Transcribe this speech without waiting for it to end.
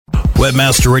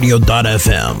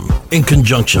Webmasterradio.fm, in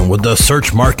conjunction with the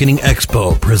Search Marketing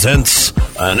Expo, presents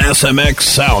an SMX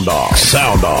Sound Off.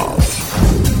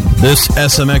 This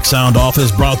SMX Sound Off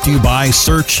is brought to you by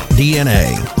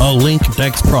SearchDNA, a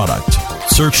LinkDex product.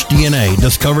 SearchDNA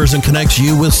discovers and connects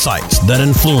you with sites that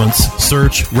influence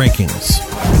search rankings.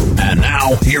 And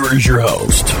now, here is your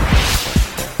host.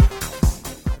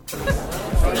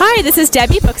 Hi, this is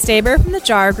Debbie Bookstaber from the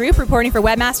JAR Group, reporting for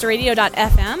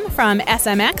Webmasterradio.fm from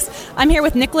SMX. I'm here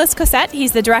with Nicholas Cossette.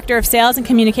 He's the Director of Sales and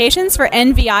Communications for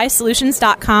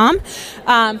NVISolutions.com.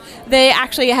 They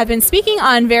actually have been speaking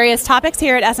on various topics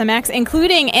here at SMX,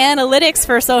 including analytics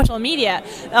for social media,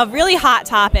 a really hot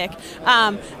topic.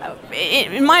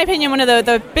 In my opinion, one of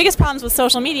the biggest problems with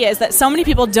social media is that so many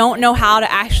people don't know how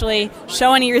to actually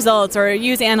show any results or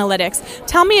use analytics.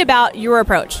 Tell me about your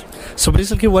approach. So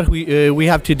basically what we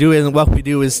have to do, and what we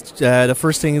do is, the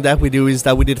first thing that we do is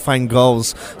that we define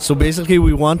goals. So basically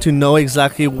we want to know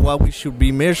exactly what we should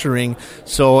be measuring.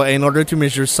 So in order to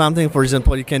measure something, for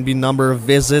example, it can be number of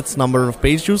visits, number of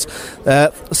page views.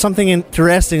 Something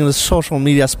interesting in the social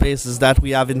media space is that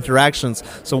we have interactions,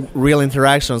 so real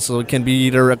interactions. So it can be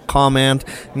either a comment,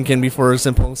 it can be, for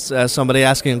example, somebody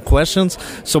asking questions.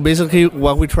 So basically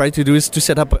what we try to do is to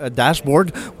set up a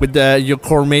dashboard with your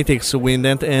core metrics. So we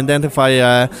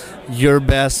identify your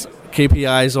best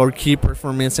KPIs or key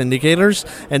performance indicators,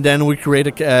 and then we create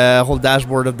a whole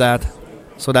dashboard of that.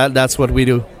 So that's what we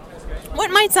do. What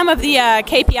might some of the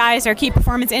KPIs or key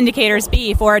performance indicators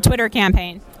be for a Twitter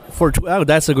campaign?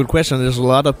 That's a good question. There's a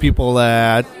lot of people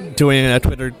doing a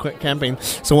Twitter campaign.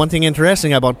 So one thing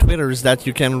interesting about Twitter is that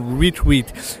you can retweet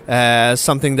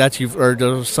something that you've heard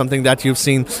or something that you've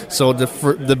seen. So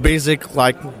the basic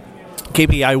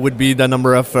KPI would be the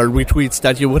number of retweets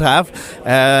that you would have.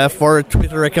 For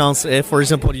Twitter accounts, if, for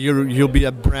example, you'll be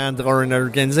a brand or an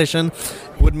organization,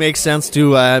 it would make sense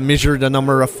to measure the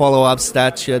number of follow-ups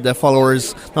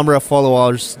number of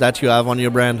followers that you have on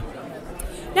your brand.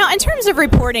 Now, in terms of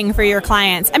reporting for your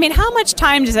clients, how much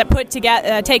time does it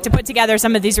take to put together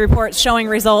some of these reports showing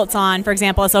results on, for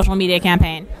example, a social media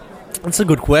campaign? That's a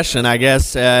good question, I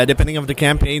guess, depending on the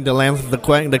campaign, the length of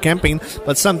the campaign.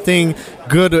 But something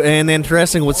good and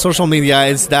interesting with social media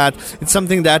is that it's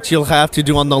something that you'll have to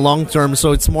do on the long term.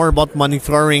 So it's more about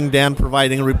monitoring than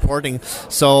providing reporting.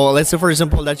 So let's say, for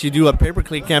example, that you do a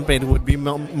pay-per-click campaign, it would be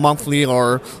monthly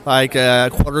or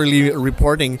quarterly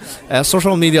reporting.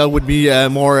 Social media would be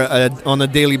more on a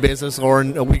daily basis or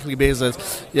on a weekly basis.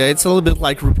 Yeah, it's a little bit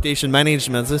like reputation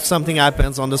management. If something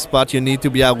happens on the spot, you need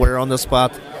to be aware on the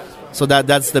spot. So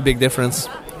that's the big difference.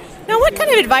 Now, what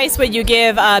kind of advice would you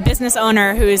give a business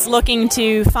owner who's looking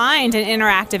to find an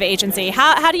interactive agency?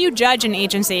 How do you judge an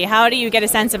agency? How do you get a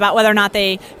sense about whether or not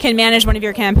they can manage one of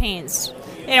your campaigns?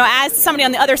 As somebody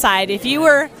on the other side, if you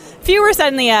were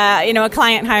suddenly a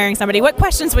client hiring somebody, what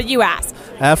questions would you ask?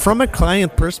 From a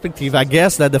client perspective, I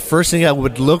guess that the first thing I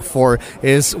would look for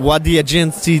is what the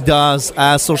agency does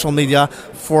as social media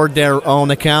for their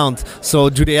own account. So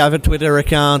do they have a Twitter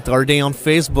account? Are they on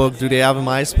Facebook? Do they have a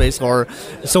MySpace?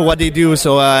 So what they do?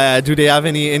 So do they have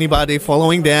anybody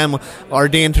following them? Are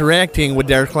they interacting with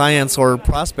their clients or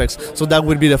prospects? So that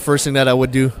would be the first thing that I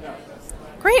would do.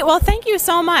 Great. Well, thank you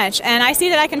so much. And I see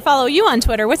that I can follow you on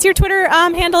Twitter. What's your Twitter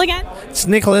handle again? It's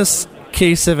Nicholas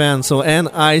K7, so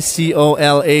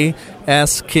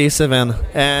NICOLASK7.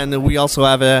 And we also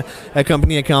have a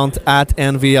company account at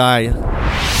NVI.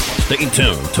 Stay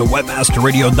tuned to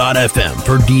Webmasterradio.fm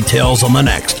for details on the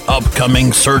next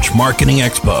upcoming Search Marketing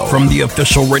Expo from the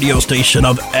official radio station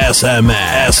of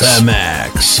SMX.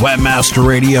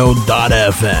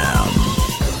 Webmasterradio.fm.